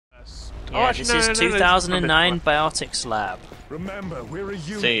Yeah, this is 2009 Biotics Lab. Remember, we're a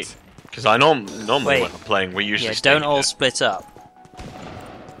unit. See, because I normally when I'm playing, we usually don't all split up.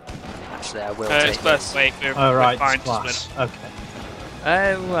 Actually, I will take this. Wait, oh right, fine, splash. Okay.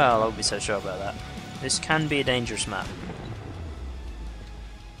 Well, I won't be so sure about that. This can be a dangerous map.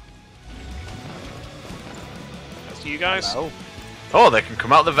 That's you guys. Hello. Oh, they can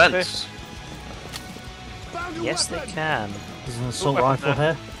come out the vents. Yes, they can. There's an assault rifle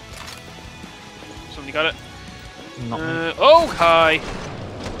here. Somebody got it. Not me. Oh, hi.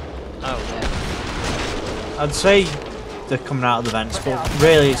 Oh, yeah. I'd say they're coming out of the vents, but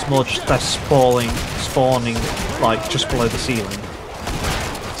really it's more just they're spawning like just below the ceiling.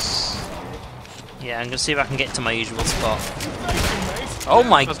 Yeah, I'm gonna see if I can get to my usual spot. Oh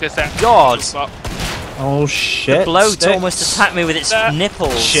my god! Oh shit! The bloat almost attacked me with its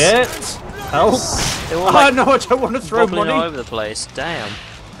nipples. Shit! Help! Like, no, I don't want to throw money. all over the place. Damn.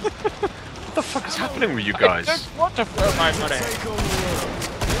 What the fuck is happening with you guys? I don't want to throw my money.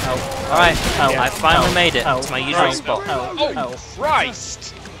 Alright, I finally made it to my usual spot. Oh,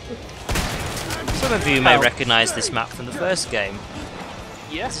 Christ! Some of you may recognise this map from the first game.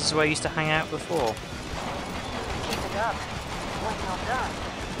 Yes. This is where I used to hang out before. Keep it up. When you're done,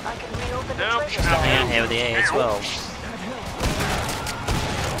 I can reopen the Ouch. treasure. Hang out here with the A12.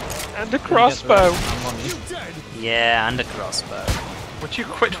 And a crossbow. Yeah, and a crossbow. Would you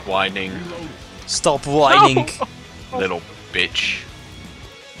quit whining, Stop whining! little bitch?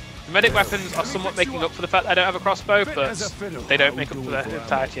 The medic weapons are somewhat making up for the fact that I don't have a crossbow, but they don't make up for the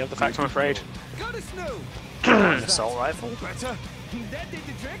entirety of the fact, I'm afraid. An assault rifle?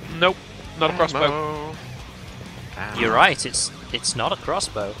 Nope, not a crossbow. You're right, it's not a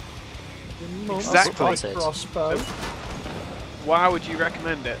crossbow. Exactly. Spotted. Crossbow. Why would you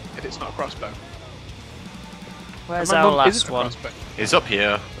recommend it if it's not a crossbow? Where's My our mum last isn't a one? crossbow. He's up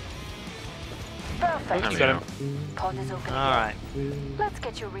here. Perfect. You got him. Pod is open. Alright. Let's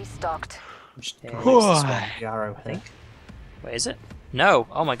get you restocked. Yeah, where's this one? Yarrow I here. think. Wait, is it? No!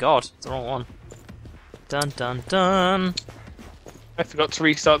 Oh my god, it's the wrong one. Dun dun dun! I forgot to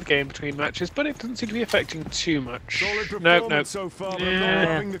restart the game between matches, but it doesn't seem to be affecting too much. Nope. So far, but Yeah. I'm not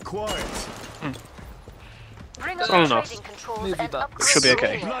having the quiet. Bring It's up all the enough. trading controls Movie and box. upgrade Should be your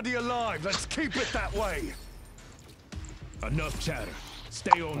okay. gear. Bloody alive. Let's keep it that way. Enough chatter.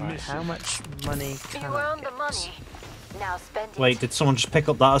 Stay on Right, mission. how much money can You I earned the get? money. Now spend it. Wait, did someone just pick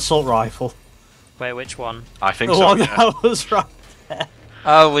up that assault rifle? Wait, which one? I think The so. one Yeah. that was right there.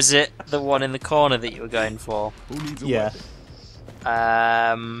 Oh, was it the one in the corner that you were going for? Who needs a Yeah. weapon?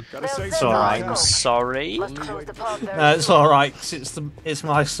 Gotta say It's something. alright. I'm sorry. Must close the pod very It's soon. alright, 'cause it's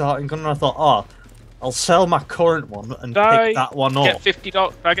my starting gun, and I thought, oh, I'll sell my current one and pick that one Get up.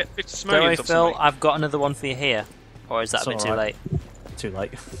 $50. I get 50 Don't worry, simoleons or Phil, something. I've got another one for you here. Or is that It's a bit too alright. late? Too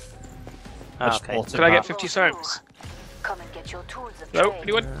late. Oh, just okay. bought it Could I get back. 50 stones? Come and get your tools of No, trade.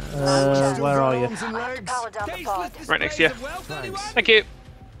 anyone? Where are you? Arms and I have to legs. power down the pod. Right next to you. Thank you.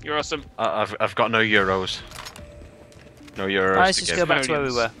 You're awesome. I've got no euros. No euros Let's to just give. go back to where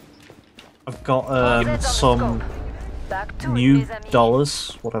we were. I've got Heads on the some scope. Back to it, new mes amis.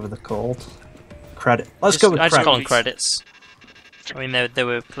 dollars, whatever they're called. Credit. Let's go with I just call them credits. credits. I mean, they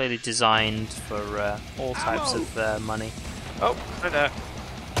were clearly designed for all types of money. Oh, right there.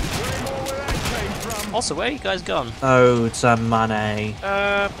 Also, where are you guys gone? Oh, it's a money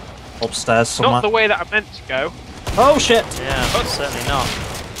upstairs somewhere. Not the way that I meant to go. Oh shit! Yeah, certainly not.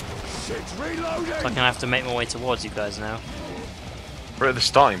 Shit's reloading. So I'm gonna have to make my way towards you guys now. We're at the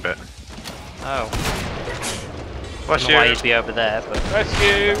starting bit. Oh, I Bless don't know why you. you'd be over there, but Bless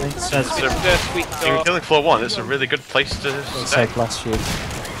you. It says, Mr. Sweet You're Dog. killing floor 1. It's a really good place to it stay. said bless you.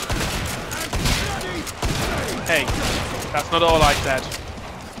 Hey, that's not all I said.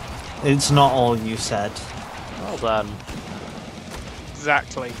 It's not all you said. well done.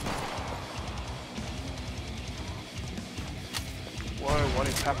 Exactly. Whoa, what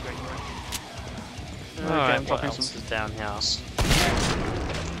is happening? Alright, I'm what dropping else is some. down here?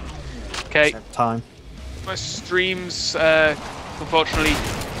 Okay, Time. my stream's unfortunately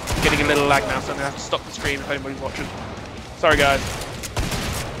getting a little lag now, so I'm gonna have to stop the stream if anybody's watching. Sorry, guys.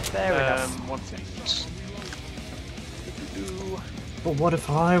 Fair enough. One second. But what if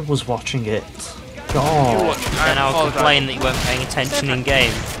I was watching it? You're God, watching. Then I'll apologise. complain that you weren't paying attention in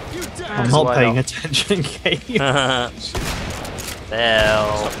game. I'm So not why paying not? attention in game.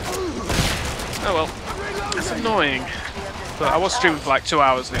 Phil. Oh well, it's annoying. But I was streaming for like 2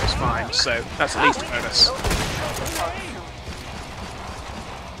 hours and it was fine, so that's at least a bonus.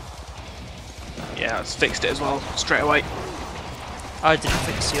 Yeah, I fixed it as well straight away. Oh, did you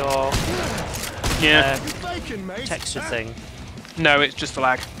fix your Yeah. Bacon, mate. texture thing? No, it's just for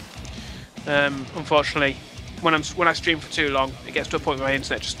lag. Unfortunately, when I stream for too long, it gets to a point where my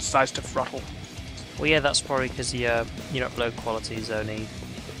internet just decides to throttle. Well, yeah, that's probably because your upload quality is only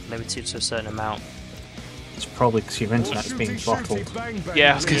limited to a certain amount. It's probably because your internet's being throttled.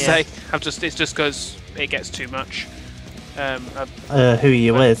 Yeah, I was gonna say. It's just because it gets too much. Who are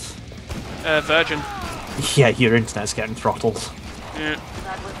you with? Virgin. Yeah, your internet's getting throttled. Yeah.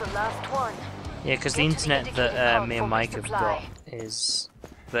 That was the last one. Yeah, because the internet that me and Mike have got is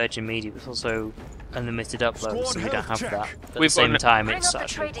Virgin Media, but also unlimited uploads, so we don't have that. But at the same time, it's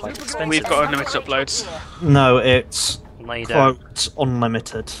actually quite expensive. We've got unlimited uploads. No, it's No, you don't. quote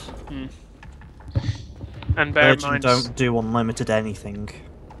unlimited. And bear in Virgin mind, don't do unlimited anything.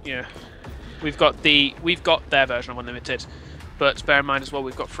 yeah, we've got their version of unlimited, but bear in mind as well,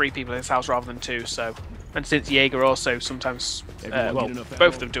 we've got 3 people in this house rather than 2. So, and since Jaeger also sometimes, both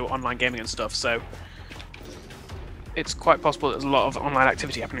of them do online gaming and stuff, so it's quite possible that there's a lot of online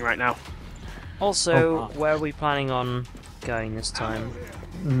activity happening right now. Also, where are we planning on going this time?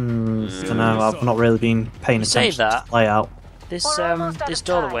 Don't know. I've not really been paying Say attention that. to layout. This this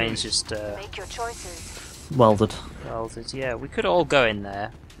door that Wayne's just Make your choices. Welded. welded. Yeah, we could all go in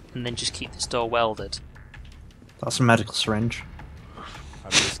there and then just keep this door welded. That's a medical syringe.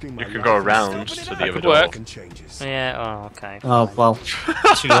 You could go around to the other could door. work. Yeah. Oh, okay. Oh well,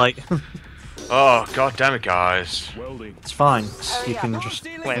 too late. Oh, god damn it, guys. It's fine. You can just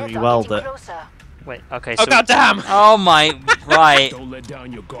re-weld it. Wait. Okay. So. Oh god damn! Oh my. Right. Don't let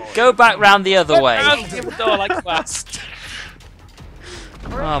down your guard. Go back round the other way. Round the other door like fast.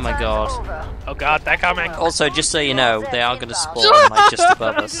 Oh my god. Oh god, they're coming. Also, just so you know, they are going to spawn like just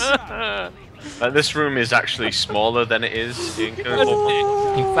above us. This room is actually smaller than it is in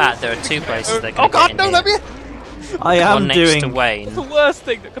In fact, there are 2 places they're going Oh to god, get no, in let here. me. I One am next to doing. Wayne, The worst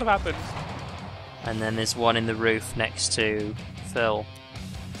thing that could have happened. and then there's one in the roof next to Phil.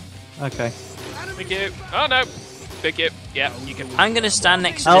 Okay. Thank you. Oh no. Thank you. Yeah, you can. I'm going to stand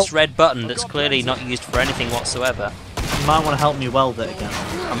next to Help. this red button that's clearly not used for anything whatsoever. You might want to help me weld it again.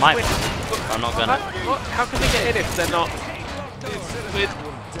 I might. I'm not gonna. How can they get in if they're not?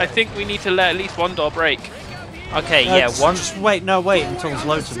 I think we need to let at least one door break. Okay, yeah. One. Just wait. No, wait until there's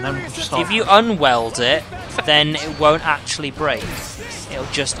loads, and then we can just start. If you unweld it, then it won't actually break. It'll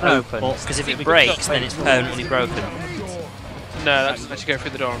just No, open. but- Because if it breaks, then it's permanently broken. No, that's unless you go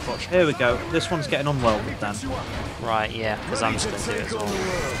through the door, unfortunately. Here we go. This one's getting unwelded then. Right, yeah. Because I'm just going to do it as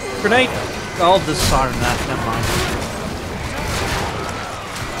well. Grenade! Oh, there's a siren there. Never mind.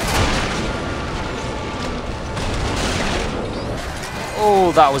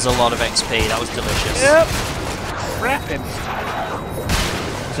 Oh, that was a lot of XP. That was delicious. Yep. Rapping.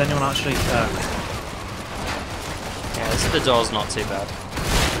 Does anyone actually? Yeah, the door's not too bad.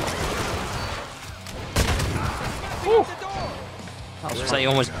 Looks like you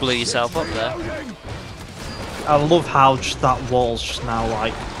almost blew yourself up there. I love how just that wall's just now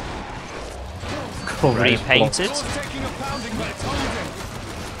like covered in blood. Repainted.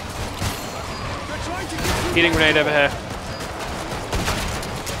 Heating grenade over here.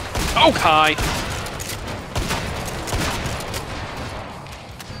 Okay.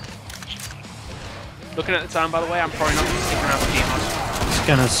 Looking at the time, by the way, I'm probably not going to stick around for Gmod. I was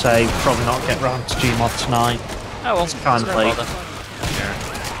gonna say probably not get round to Gmod tonight. Oh well, kind of don't late. bother.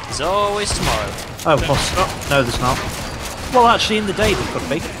 There's always tomorrow. Oh, plus no, there's not. Well, actually, in the day there could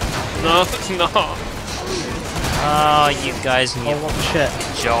be. No, it's not. Ah, you guys and Oh, your what the shit?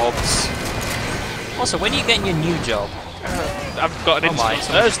 jobs. Also, when are you getting your new job? I've got an Oh my,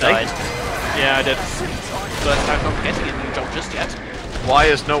 install someone's Thursday. died. Yeah, I did. But I'm not getting a new job just yet. Why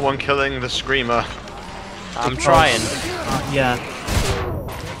is no one killing the screamer? I'm trying. Yeah.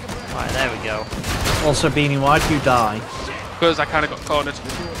 Right, there we go. Also, Beanie, why'd you die? Because I kind of got cornered.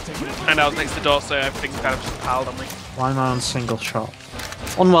 And I was next to the door, so everything kind of just piled on me. Why am I on single shot?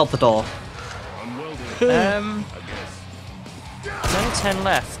 Unweld the door. There's only 10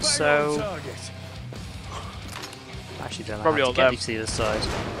 left, so... Actually, don't know Probably how all to get them. you to the other side.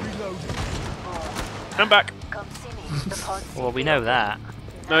 I'm back. Come see me. The pod's Well, we know that.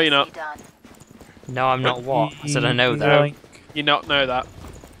 No, you're not. done. No, I'm not what? I said I know that. Yoink. You not know that.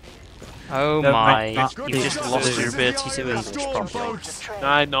 Oh Don't my, make that you've just big lost do. your ability to English properly. No,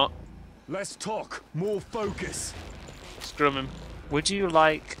 I'm not. Let's talk. More focus. Scrum him. Would you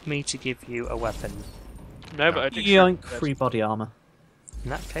like me to give you a weapon? No, but I think Yoink, free body armor. In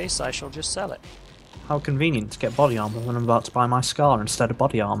that case, I shall just sell it. How convenient to get body armor when I'm about to buy my scar instead of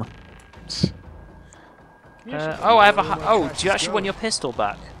body armor. Oh, I have a... Oh, do you actually want your pistol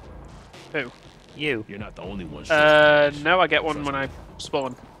back? Who? You. You're not the only one. No, I get one when I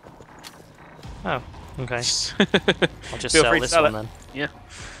spawn. Oh, okay. I'll just Feel sell free to this sell one it. then. Yeah.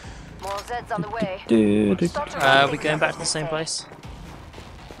 More Zeds on the way. We going back to the same place?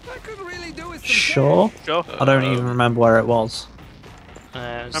 Sure. Sure. I don't even remember where it was. It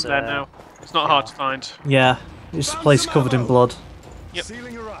was, I'm there now. It's not hard to find. Yeah, it's a place covered in blood. Yep.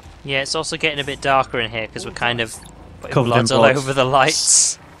 Yeah, it's also getting a bit darker in here because we're kind of putting Covered in bloods all blood. over the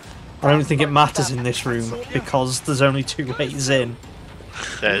lights. I don't think it matters in this room because there's only 2 ways in.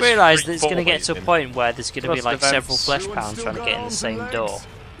 I realise that it's going to 4 get to a ways in. point where there's going to be Plus like the several vents. flesh pounds trying to get in the same door.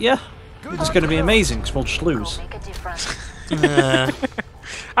 Yeah, it's going to be amazing because we'll just lose. Make a difference.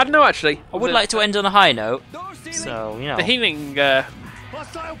 I don't know actually. I would like to end on a high note, so you know. The healing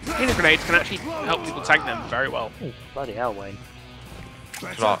grenades can actually help people tank them very well. Ooh, bloody hell, Wayne.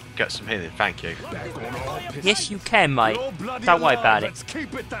 Could I get some healing? Thank you. Yes, you can, mate. Don't worry about it. Let's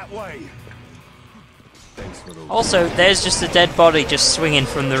keep it that way. Also, there's just a dead body just swinging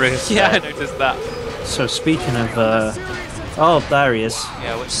from the roof. Yeah, I there. noticed that. So speaking of, oh, there he is.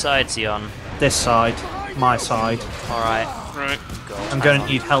 Yeah, which side's he on? This side, my side. Alright. Right. I'm going to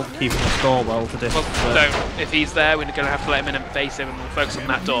need help keeping this door welded. Well, don't. If he's there, we're going to have to let him in and face him, and we'll focus on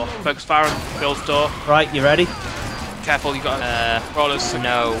that door. Focus fire on Bill's door. Right, you ready? Careful, you got rollers.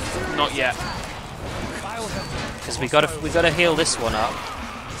 No, Not yet. because we gotta heal this one up.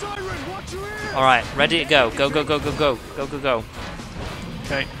 Alright, ready to go. Go, go, go, go, go. Go, go, go.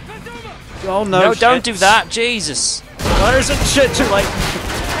 Okay. Oh no! No, don't shit. do that, Jesus. Where is it? Shit, too late.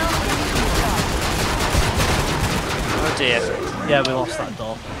 Oh dear. Yeah, we lost that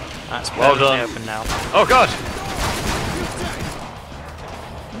door. That's Well perfectly done. open now. Oh god!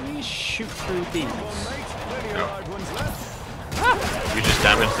 Can we shoot through these? You just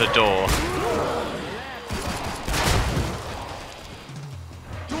damaged the door.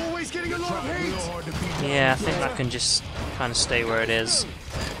 Doorway's getting a lot of heat. Yeah, I think that can just kind of stay where it is.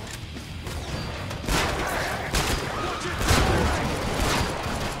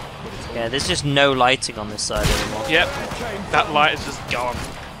 Yeah, there's just no lighting on this side anymore. Yep. That light is just gone.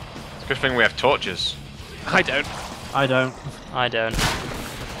 It's a good thing we have torches. I don't. I don't. I don't.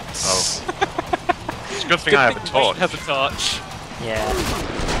 Oh. It's a good thing I have a torch. Has a torch. Yeah.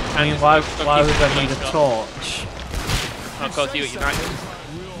 I mean, why would I need a torch? Oh god, you at United.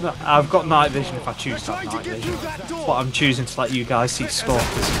 No, I've got night vision if I choose to have night vision. But I'm choosing to let you guys see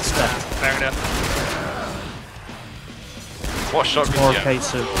stalkers instead. Fair enough. What shotgun Or do a you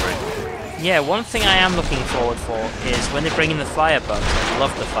case of Yeah, one thing I am looking forward for is when they bring in the firebug. I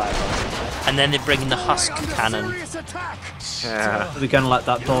love the firebug. And then they bring in the husk cannon. Yeah. are we going to let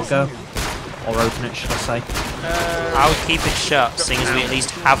that door go? Or open it, should I say? I would keep it shut, seeing as we at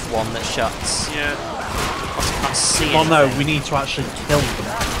least have one that shuts. Yeah. I can't see Well, no, anything. we need to actually kill them.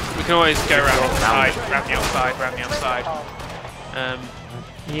 We can always go around the outside, round the outside, round the outside.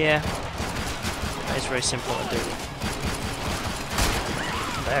 Yeah. That is very simple to do.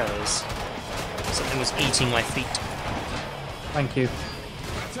 There it is. Something was eating my feet. Thank you.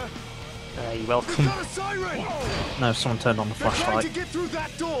 You're welcome. No, someone turned on the flashlight.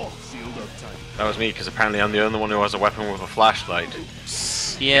 That was me, because apparently I'm the only one who has a weapon with a flashlight.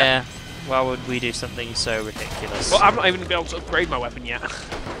 Yeah. Why would we do something so ridiculous? Well, I've not even been able to upgrade my weapon yet.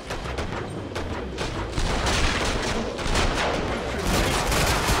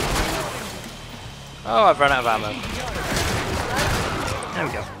 Oh, I've run out of ammo. There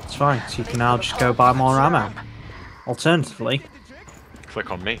we go. It's fine, so you can now just go buy more ammo. Alternatively, Click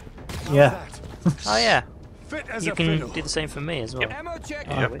on me. yeah. Oh yeah. You can do the same for me as well.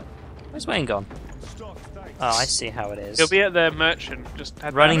 Yep. Where's Wayne gone? Oh, I see how it is. He'll be at the merchant, just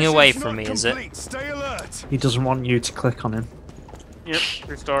head Running down. away from me, is it? Stay alert. He doesn't want you to click on him. Yep,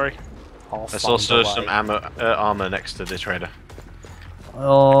 true story. I'll There's find also a way. some armor next to the trader.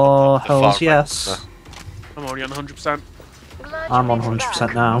 Oh, The far hells right. yes. I'm already on 100%. I'm on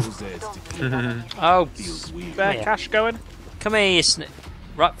 100% now. Oh, Spare yeah. cash going? Come here, you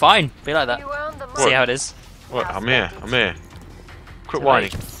right, fine. Be like that. You earned the See how it is. What? I'm here. I'm here. Quit Too whining.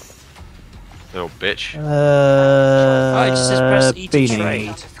 late. Little bitch. Oh, it just says press E to Beanie.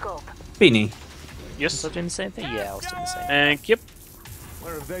 trade. scope. Beanie. Yes. Was I doing the same thing? Yeah, I was doing the same. Thank you.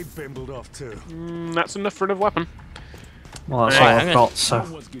 Where have they bimbled off to? That's enough for another weapon. Well, that's Right, all I'm I've gonna- got, so.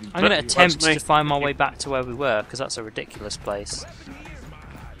 I'm going to attempt me. to find my way back to where we were, because that's a ridiculous place.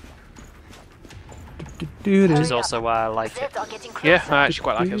 Which is also why I like it. Zeds are getting closer. Yeah, I actually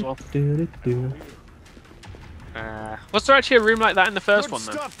quite like it as well. Uh, Was there actually a room like that in the first Good one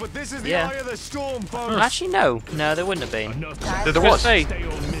then? stuff, but this is the Yeah. eye of the storm, folks. actually, no. No, there wouldn't have been. There was. Hey,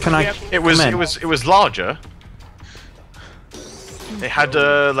 Can I? It was. come in? It was larger. It had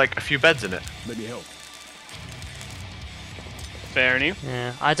like a few beds in it. Let me help. fair enough.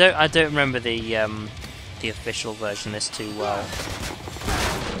 Yeah, I don't remember the official version of this too well.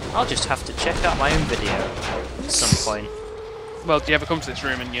 I'll just have to check out my own video at some point. Well, do you ever come to this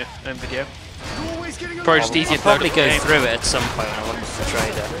room in your own video? Probably just easier I'll probably to go through it at some point when I look at the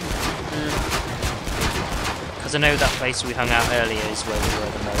trader. Because I know that place we hung out earlier is where we were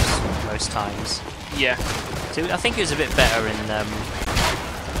the most times. Yeah. So I think it was a bit better in the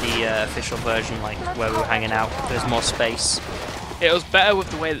official version, like where we were hanging out. There's more space. It was better with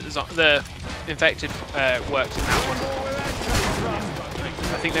the way that the infected works in that one.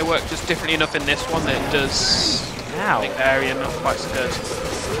 I think they work just differently enough in this one that it does make the area not quite so good.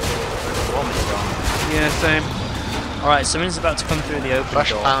 Yeah, same. Alright, someone's about to come through the open door.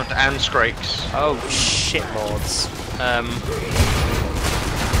 Flashpound and Scrakes. Oh shit lords.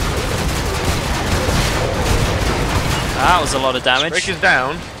 That was a lot of damage. Scrake is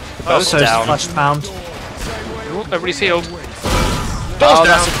down. Both down. Flashpound. Oh, everybody's healed. Oh,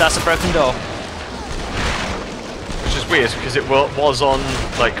 that's a broken door. Which is weird because it was on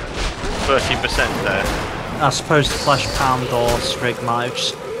like 30% there. I suppose the flashpound or Strig might have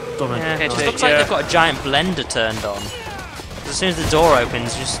just done it. Yeah, it just looks like they've got a giant blender turned on. As soon as the door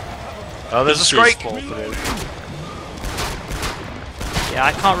opens, just there's a Scrake. fall through. Yeah,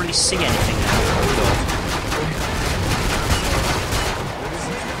 I can't really see anything now.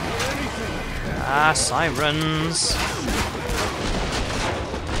 Ah, sirens.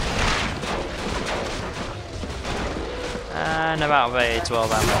 And about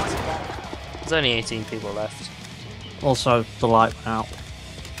 12 ammo. There's only 18 people left. Also, the light went out.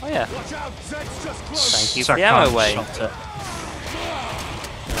 Oh yeah. Thank you for the ammo, Wayne. Yeah,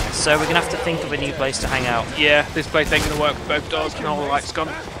 so we're gonna have to think of a new place to hang out. Yeah, this place ain't gonna work with both doors and all the lights gone.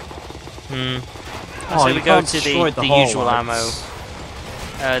 So we go to the usual ammo.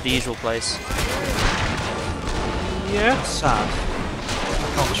 The usual place. Yeah. Sad.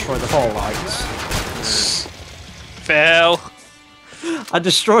 I can't destroy the hall lights. Phil! I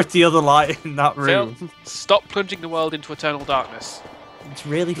destroyed the other light in that room. Phil, stop plunging the world into eternal darkness. It's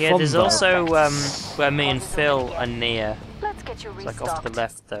really fun. Yeah, there's though. also where me and Phil are near. Let's get you It's restocked. like off to the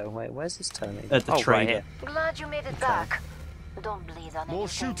left though. Wait, where's this turning? At the right trader. here. Glad you made it back. Don't bleed on More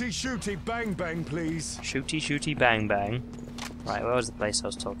anything. shooty bang bang, please. Shooty bang bang. Right, where was the place I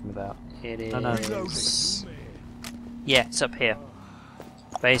was talking about? It is. Yeah, it's up here.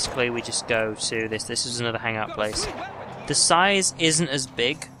 Basically, we just go to this. This is another hangout place. The size isn't as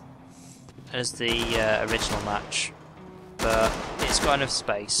big as the original match, but it's got enough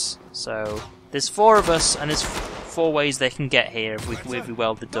space. So there's 4 of us, and there's 4 ways they can get here if we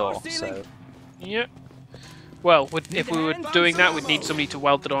weld the door. So Yeah. Well, if we were doing that, we'd need somebody to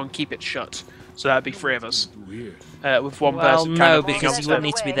weld the door and keep it shut. So that'd be 3 of us. With one person kind of being because you able wouldn't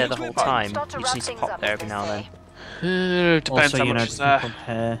need to be there the whole time. You just need to pop there every now and then. Depends Also, how you know, much is you can there. put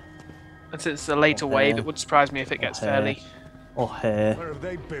hair And since it's a later wave, it would surprise me if it gets fairly. or hair. Where have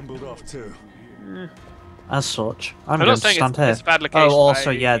they bimbled off to? As such, I'm not going to saying stand it's- here. it's a bad location, Oh,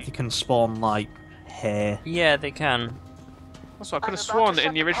 also, I- yeah, they can spawn like hair. Yeah, they can. Also, I could have sworn that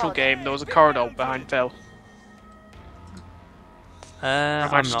in the original game there was a corridor behind Phil. I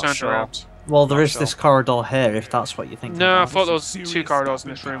I'm just not turned sure. around. Well, there Not is sure. this corridor here, if that's what you think. No, I about. thought there was 2 corridors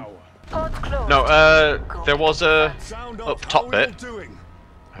in this room. Pod's closed. No, there was a Sound up off. top How are bit, you doing?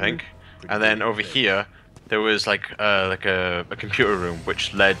 I think, and then over here there was like a computer room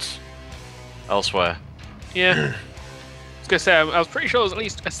which led elsewhere. Yeah. I was gonna say, I was pretty sure there was at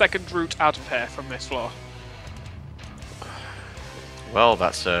least a second route out of here from this floor. Well,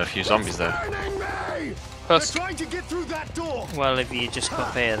 that's a few zombies there. Burning me! Husk. They're trying to get through that door. Well, if you just come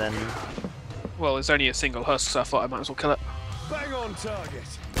up here, then Well, there's only a single husk, so I thought I might as well kill it. Bang on target.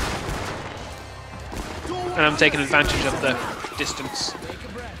 And I'm taking advantage of the distance.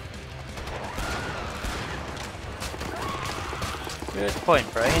 good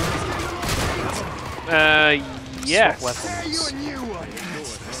point, Brain. Yeah. Swap weapons.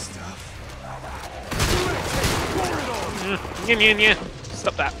 Yeah.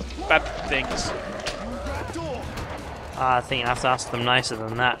 Stop that. Bad things. I think you have to ask them nicer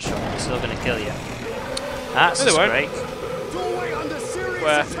than that, Sean. They're still going to kill you. That's No, they won't. great. Doorway under serious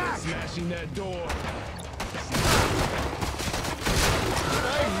Where? attack. Smashing that door.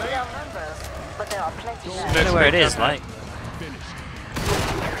 They are members, but there are plenty I left. don't know where it is, like.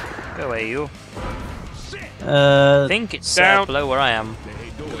 Go away, you. I think it's Down. below where I am.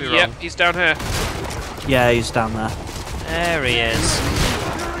 Could be wrong. Yep, he's down here. Yeah, he's down there. There he is.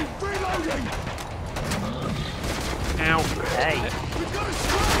 Reloading. Ow. Hey.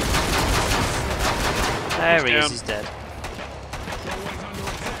 There he He's is, down. he's dead.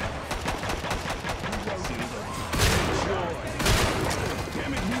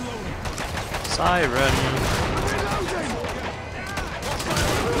 Siren.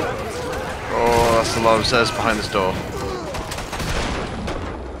 There's a lot of Zers behind this door.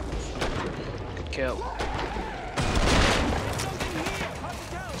 Good kill.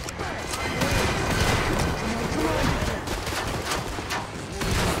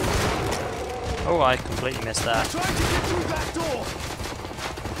 Oh, I completely missed that. Trying to get through that door.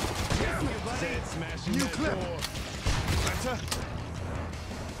 New clip. Better.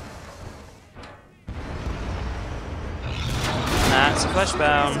 That's a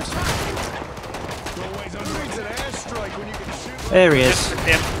fleshbound. Always underneath an airstrike when you can shoot. There he is.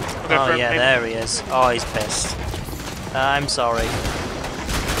 Yeah. Oh yeah, there he is. Oh, he's pissed. I'm sorry.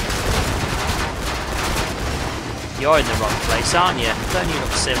 You're in the wrong place, aren't you? Don't you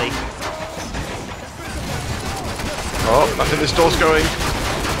look silly? Oh, I think this door's going.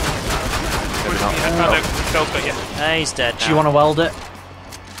 Maybe not. Oh, no, Phil's got you. He's dead now. Do you want to weld it?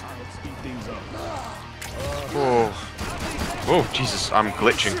 Oh. Oh, Jesus, I'm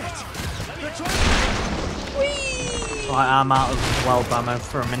glitching. Right, I'm out of weld ammo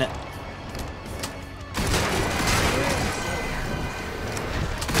for a minute.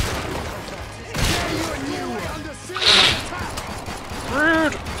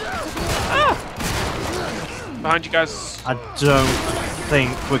 Rude! Ah! Behind you guys. I don't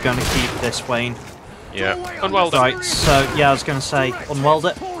think we're going to keep this, Wayne. Yeah. Unweld it. Right, so yeah, I was going to say, unweld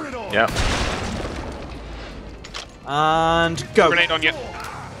it. Yeah. And go. Grenade on you.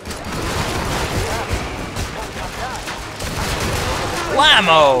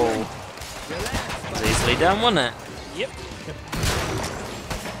 Whammo! It's easily done, wasn't it? Yep.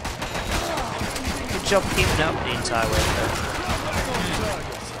 Good job keeping up the entire way though.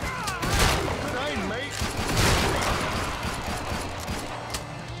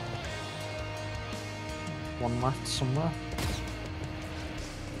 One left somewhere.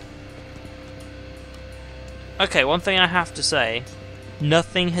 Okay, one thing I have to say,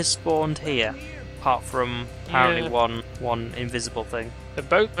 nothing has spawned here, apart from apparently Yeah. one invisible thing. They've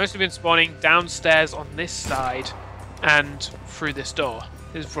both mostly been spawning downstairs on this side and through this door,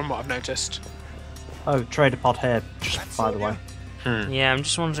 is from what I've noticed. Oh, trader pod here, just by the way. Yeah, I'm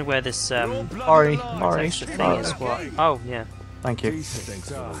just wondering where this Laurie, extra thing is. What? Oh, yeah. Thank you.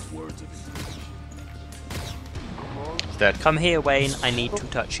 Dead. Come here, Wayne. I need to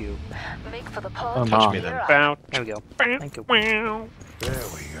touch you. Make for the Oh, pod. Touch my. me then. Bow. There we go. Thank you. Wow. There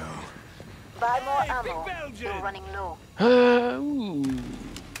we go. Buy more ammo. You're running low. Ooh.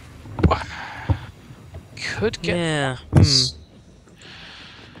 Could get. Yeah.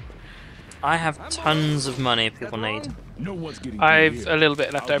 I have tons of money if people need. No one's getting I've a little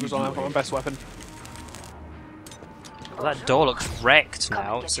bit left over as well. I've got my best weapon. Well, that door looks wrecked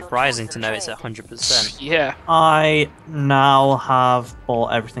now. It's surprising to know it's at 100%. Yeah. I now have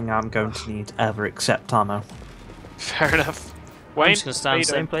bought everything I'm going to need ever except ammo. Fair enough. I'm Wayne, just going to stand in the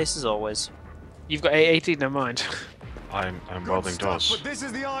same place as always. you've got 880. Never mind. I'm welding doors. But this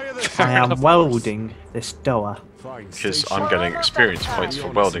is the eye of the I am enough. welding this door. Because I'm getting experience points for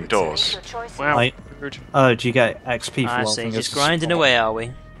welding doors. Your choice. Wow. Right. Rude. Oh, do you get XP for I welding? see. Just as grinding support? away, are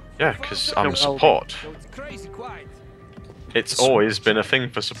we? Yeah, because I'm No welding. support. It's always been a thing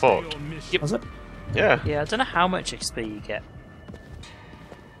for support. Was it? Yeah. Yeah, I don't know how much XP you get.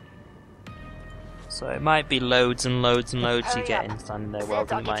 So it might be loads and loads and loads you get in standing there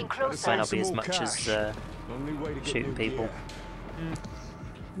welding. It might not be as much as shooting people.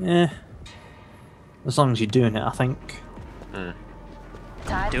 Yeah. As long as you're doing it, I think.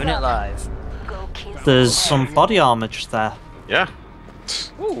 Time's Doing it up. live. Go kill There's some body armor just there. Yeah.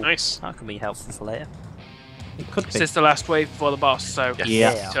 Ooh, Nice. that can be helpful for later. It could This be. is the last wave before the boss, so Yes.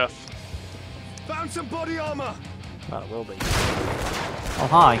 Yeah. tough. Found some body armor. Well, it will be. Oh,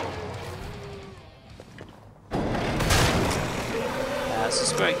 hi.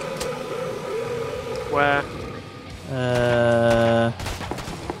 That's a scrake. Where?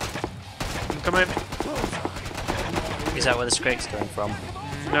 Come in. Is that where the scrake's coming from?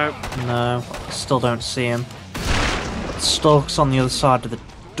 No. No, still don't see him. Stalk's on the other side of the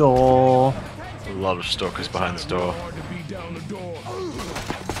door. A lot of stalkers behind this door. Hard to beat down the door.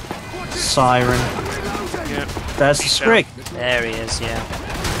 Siren. Yeah. There's the Scrig. There he is, yeah.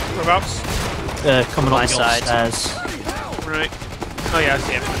 Whereabouts? Coming My up the side. stairs. Right. Oh yeah, I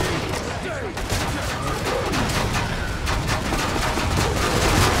see him.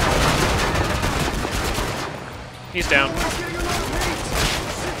 He's down.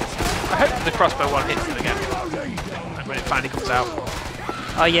 I hope the crossbow one hits him again. Like when it finally comes out.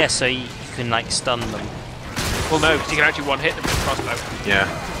 Oh yeah, so you can like stun them. Well no, because you can actually one hit them with the crossbow. Yeah.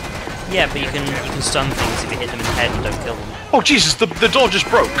 Yeah, but you can stun things if you hit them in the head and don't kill them. Oh Jesus! The door just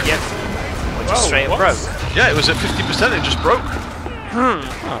broke. Yes. Or just straight up what? broke. Yeah, it was at 50%. It just broke.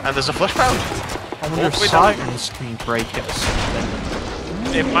 And there's a fleshbound. I wonder if sirens can break it or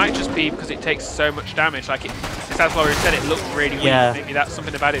something. It might just be because it takes so much damage. Like as Laurie said, it looked really weak. Yeah. Maybe that's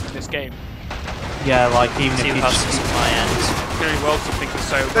something they've added to this game. Yeah, like even if Two you passes just... at my end. Very well, something that's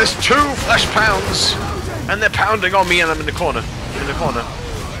so. There's 2 flesh pounds, and they're pounding on me, and I'm in the corner. In the corner.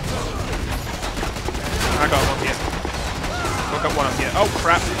 I got one here. I got one up here. Oh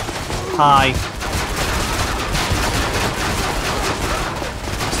crap! Hi.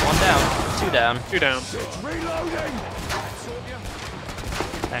 One down. 2 down. 2 down.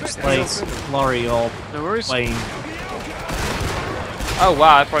 Excellent. Like, Laurie or No worries. Wayne. Oh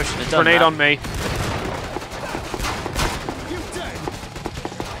wow, I probably should have done Grenade that. on me.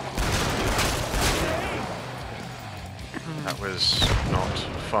 That was not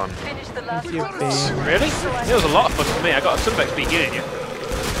fun. Finish the last one. Really? It was a lot of fun for me. I got a ton of XP getting you.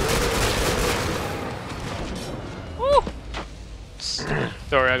 Woo!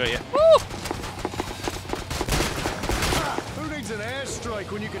 Sorry, I got you. Woo! Who needs an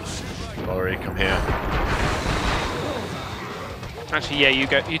airstrike when you can shoot like... Laurie, come here. Actually, yeah, you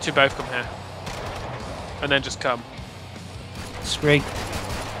go. You two both come here, and then just come. Screek.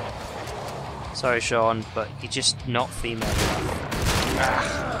 Sorry, Sean, but you're just not female enough.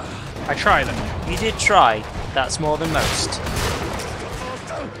 I tried it. You did try. That's more than most.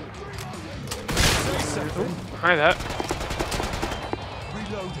 Hi there.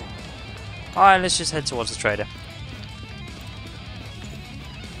 Reloading. Alright, let's just head towards the trader.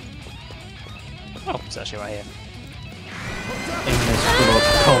 Oh, it's actually right here. In this good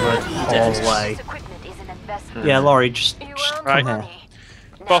covered hallway. This equipment is an investment. Yeah, Laurie, just You come earned here. money.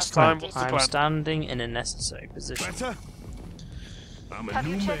 Now Boss time time. to What's the I'm plan? standing in a necessary position. Better? I'm a Have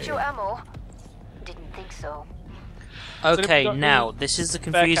new you checked your man. ammo? Didn't think so. Okay, got now, any this is the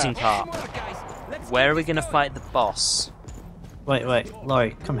spare confusing cash? part. Where are we going to fight the boss? Wait,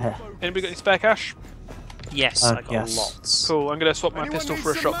 Laurie, come here. Anybody got any spare cash? Yes, I got yes. lots. Cool. I'm gonna swap my Anyone pistol need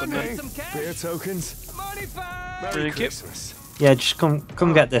for a some shotgun money? then. Beer tokens. Merry Thank you. Christmas. Yeah, just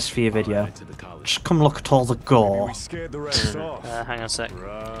come get this for your video. To the college. Just come look at all the gore. We scared the rest off. Hang on a sec.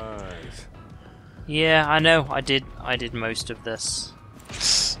 Right. Yeah, I know, I did most of this.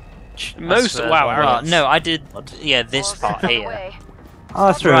 Most. That's Wow. well, arrogance. no, I did, yeah, this All part set here. away.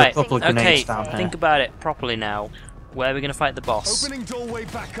 I threw Right, a couple of grenades okay, down here. think about it properly now. Where are we going to fight the boss? Opening doorway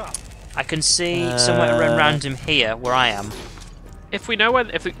back up. I can see somewhere around him here, where I am. If we know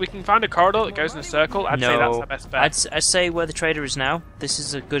if we can find a corridor that goes in a circle, I'd say that's No, our best bet. I'd say where the trader is now. This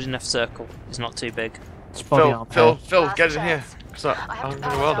is a good enough circle. It's not too big. It's body armor. Phil, Last get in here. chance. Cause I I'm have to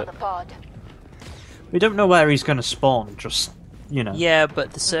gonna power weld down it. the pod. We don't know where he's going to spawn. Just you know. Yeah,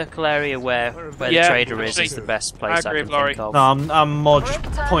 but the circle area where the Yeah, trader is actually, the best place I, agree can with Laurie. think of. No, I'm more just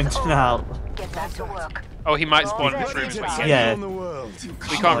pointing out. Get back to work. Oh, he might spawn in this room. Is what you said. Yeah. On the world.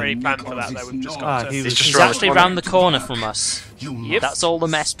 We can't really plan for that though. We've just got to. He was just He's around the actually corner. round the corner from us. Yep. That's all the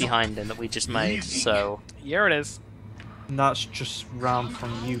mess behind him that we just made, so... Here it is. And that's just round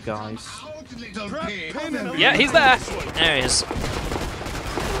from you guys. Yeah, he's there. There he is.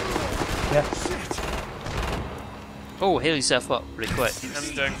 Yeah. Oh, heal yourself up pretty quick.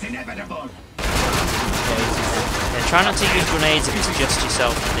 And Yeah, try not to use grenades if it's just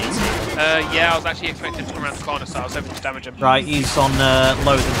yourself that needs it. yeah, I was actually expecting him to come around the corner, so I was hoping to damage him. Right, he's on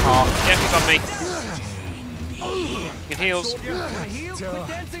low than half. Yeah, he's on me. He heals.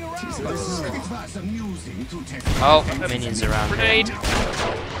 Oh, minions around. Grenade.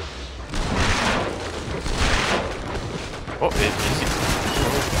 Oh,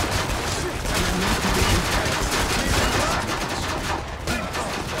 it,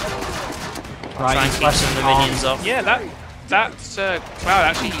 Try Right, and he's keep less some of than the half. minions off. Yeah, that's wow.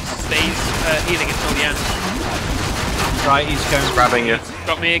 Actually, he stays healing until the end. Right, he's going. grabbing you.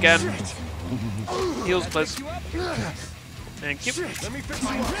 Got me again. Heals, please. Thank you.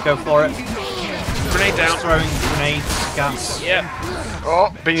 Go for it. Grenade down. Throwing grenades, gas. Yeah.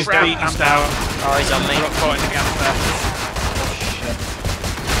 Oh, Bean's Crap, down. I'm down. Oh, he's on I got me. caught in the gap there.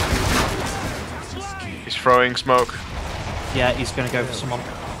 He's throwing smoke. Yeah, he's going to go for someone.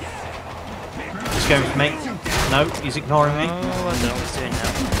 He's going for me. No, he's ignoring me. Oh, I don't know what he's doing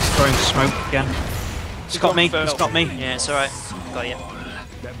now. He's throwing smoke again. He's got me. He's got me. Yeah, it's alright. Got you.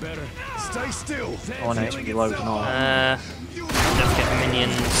 That better. Stay still. I want him to be loading all. Don't get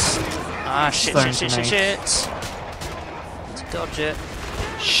minions. Ah, shit. Throwing Let's dodge it.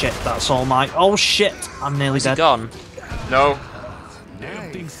 Shit, that's all my. Oh shit! I'm nearly Is he dead. gone? No.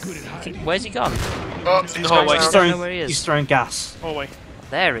 Where's he gone? Oh, he's Oh, going wait. He's down. throwing, know where he is. he's throwing gas. Hallway.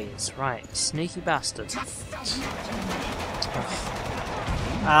 There he is. Right. Sneaky bastard.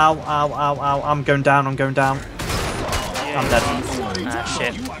 Ow, ow, ow, ow. I'm going down, I'm going down. I'm dead. Ah,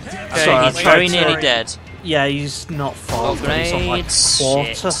 shit. Okay, Sorry, he's I very tried nearly to- dead. Yeah, he's not far, but he's on like Grenades.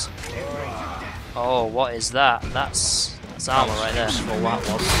 quarter. Shit. Oh, what is that? That's armor right there. Useful that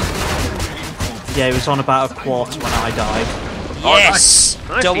was. Yeah, he was on about a quarter when I died. Yes!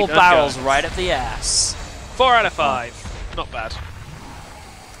 Nicely Double done, barrels guys. right up the ass. 4 out of 5. Not bad.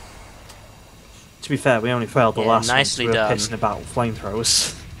 To be fair, we only failed the Yeah, last nicely one, so we were done. pissing about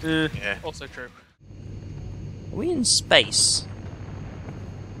flamethrowers. Yeah. Also true. Are we in space?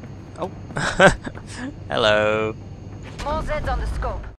 Oh. Hello. More Zeds on the scope.